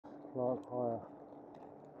plant hire.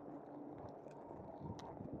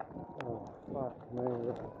 Oh, fuck me.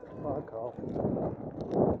 Fuck off.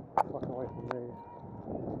 Fuck away from me.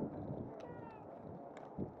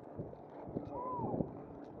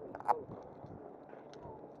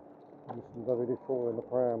 Some WD-4 in the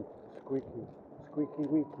pram. Squeaky. Squeaky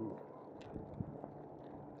weaky.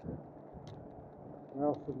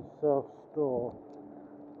 Nelson self-store.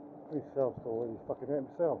 Any self-store, he's fucking it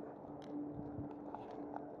himself.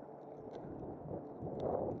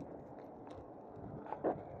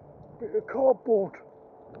 Bit of cardboard.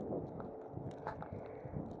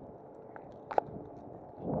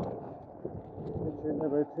 Kitchen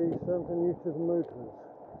MOT, something used as motors.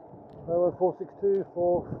 01462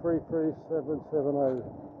 433 770.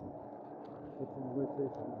 Kitchen MOT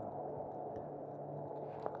centre.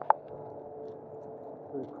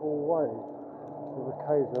 Pretty cool way. So the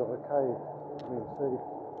K's of a K, you can see.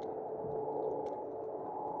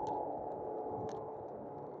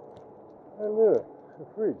 Hey look, it's a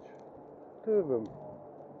fridge. 2 of them.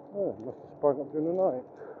 Oh, must have sprung up during the night.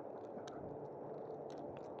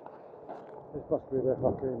 This must be their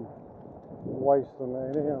fucking waste on there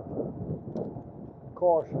in here.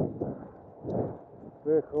 Caution.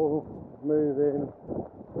 Vehicle moving,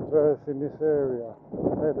 reverse in this area.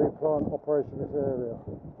 Heavy plant operation in this area.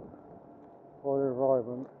 For the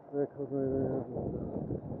environment. Vehicle moving.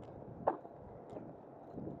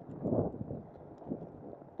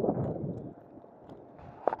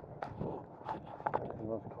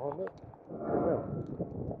 Nice car, look. Yeah.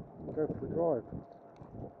 Go for a drive.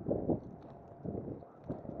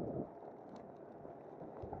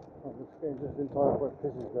 I'm just getting just in time before it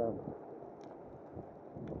pisses down.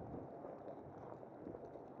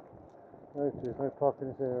 No park in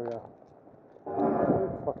this area.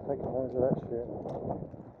 Fuck taking advantage of that shit.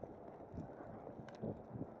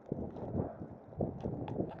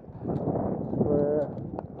 Square.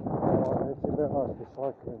 Oh, it's a bit nice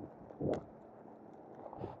recycling.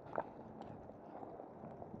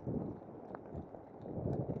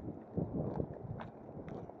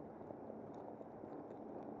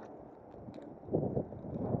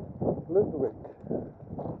 Ludwig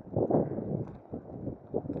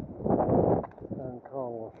and car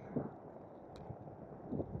wash.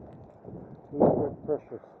 Ludwig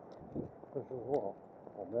precious. Precious what?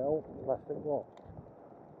 A metal? Plastic what?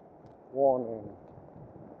 Warning.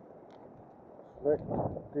 Select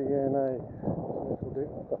DNA. What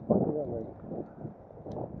the fuck does that mean?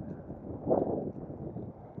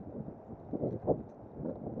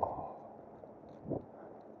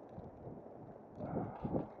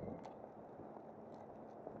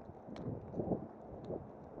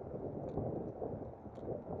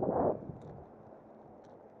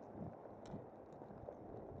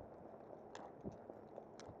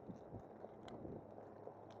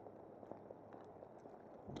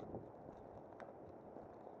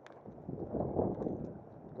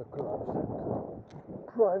 The glove centre.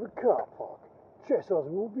 Private car park. Chessers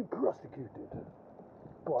will be prosecuted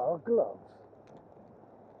by our gloves.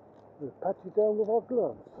 We'll pat you down with our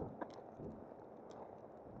gloves.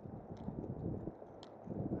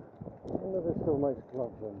 I wonder if they still makes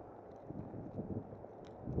gloves then.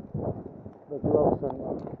 The glove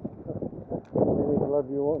centre. Any glove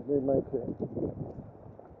you want, they make it.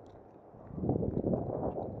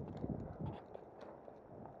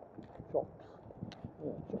 Chops.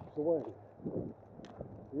 Yeah, chops away.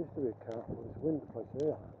 There used to be a car for this window place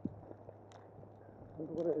here. I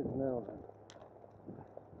wonder what it is now then.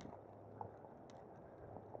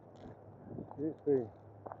 It used to be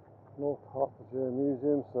North Hertfordshire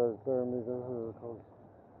Museum, so it's Borough Museum.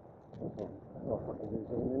 There's not a fucking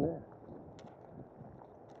museum in there.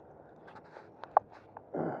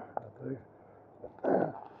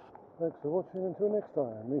 Thanks for watching, until next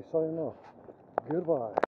time, me signing off. Goodbye.